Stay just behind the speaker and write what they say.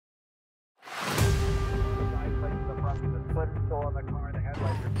foot's still on the car, the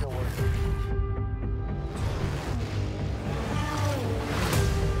headlights are still working.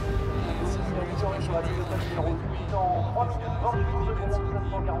 Sur la ligne de tête numéro 8 en 3 minutes 28 secondes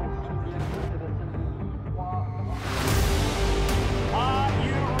 746. Are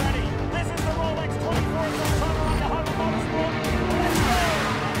you ready? This is the Rolex 24 Daytona on the hub of Motorsport. Let's go!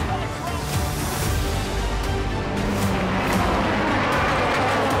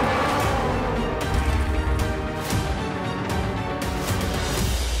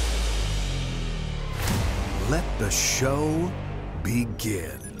 Let the show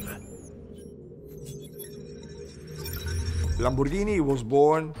begin. Lamborghini was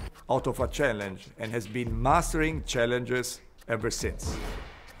born out of a challenge and has been mastering challenges ever since.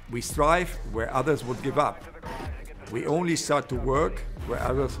 We strive where others would give up. We only start to work where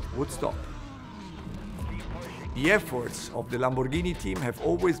others would stop. The efforts of the Lamborghini team have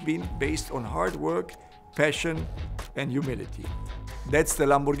always been based on hard work, passion, and humility. That's the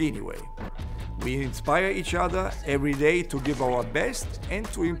Lamborghini way. We inspire each other every day to give our best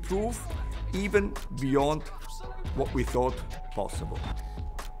and to improve even beyond what we thought possible.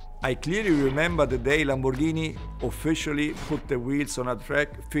 I clearly remember the day Lamborghini officially put the wheels on a track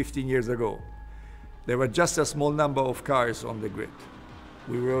 15 years ago. There were just a small number of cars on the grid.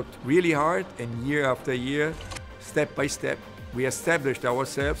 We worked really hard, and year after year, step by step, we established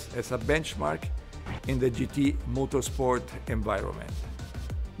ourselves as a benchmark in the GT motorsport environment.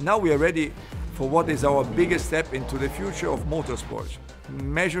 Now we are ready for what is our biggest step into the future of motorsport,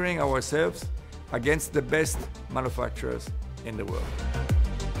 measuring ourselves against the best manufacturers in the world.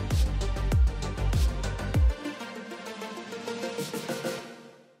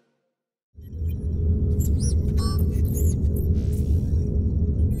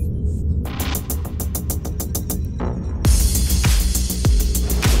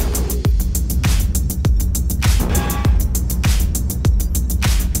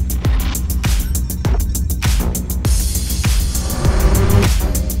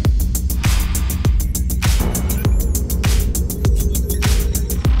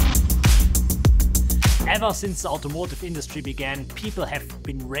 Ever since the automotive industry began, people have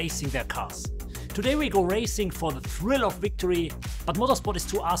been racing their cars. Today we go racing for the thrill of victory, but motorsport is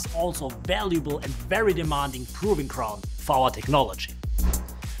to us also a valuable and very demanding proving ground for our technology.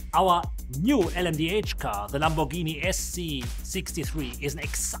 Our new LMDH car, the Lamborghini SC63, is an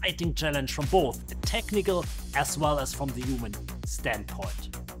exciting challenge from both the technical as well as from the human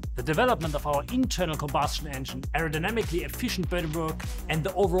standpoint. The development of our internal combustion engine, aerodynamically efficient bodywork, and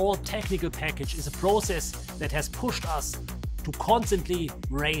the overall technical package is a process that has pushed us to constantly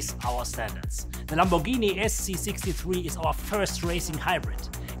raise our standards. The Lamborghini SC63 is our first racing hybrid.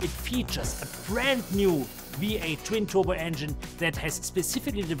 It features a brand new V8 twin-turbo engine that has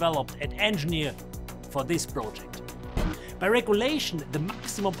specifically developed and engineered for this project. By regulation, the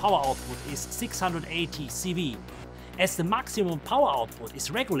maximum power output is 680 CV. As the maximum power output is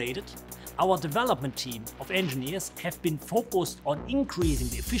regulated, our development team of engineers have been focused on increasing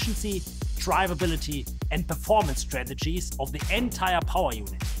the efficiency, drivability and performance strategies of the entire power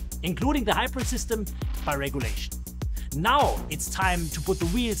unit, including the hybrid system by regulation. Now it's time to put the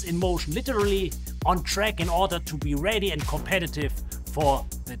wheels in motion, literally on track, in order to be ready and competitive for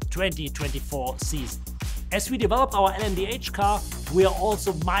the 2024 season. As we develop our LMDH car, we are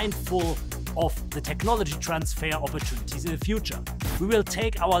also mindful of the technology transfer opportunities in the future. We will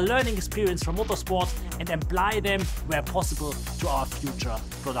take our learning experience from motorsport and apply them where possible to our future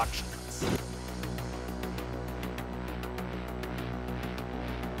production cars.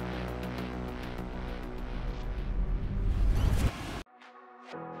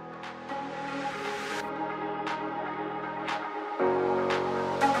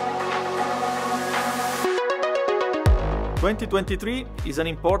 "2023 is an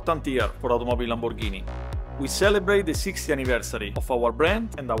important year for Automobile Lamborghini. We celebrate the 60th anniversary of our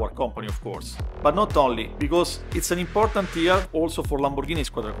brand and our company, of course. But not only, because it's an important year also for Lamborghini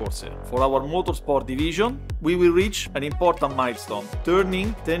Squadra-Corse. For our motorsport division, we will reach an important milestone,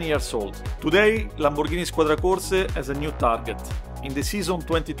 turning 10 years old. Today, Lamborghini Squadra-Corse has a new target. In the season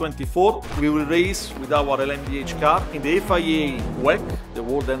 2024, we will race with our LMDH car in the FIA WEC, the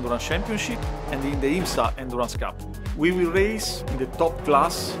World Endurance Championship, and in the IMSA Endurance Cup. We will race in the top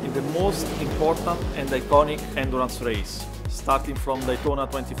class in the most important and iconic endurance race, starting from Daytona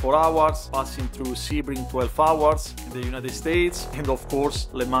 24 hours, passing through Sebring 12 hours in the United States, and of course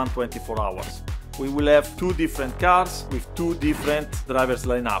Le Mans 24 hours. We will have two different cars with two different drivers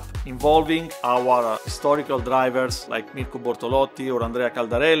lineup, involving our historical drivers like Mirko Bortolotti or Andrea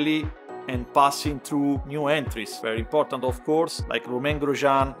Caldarelli, and passing through new entries, very important of course, like Romain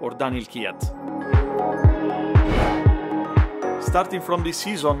Grosjean or Daniel Kvyat. Starting from this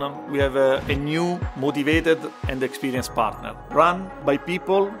season, we have a new, motivated and experienced partner, run by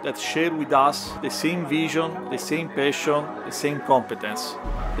people that share with us the same vision, the same passion, the same competence,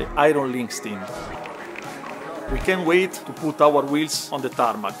 the Iron Lynx team. We can't wait to put our wheels on the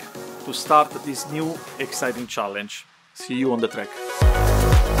tarmac, to start this new, exciting challenge. See you on the track.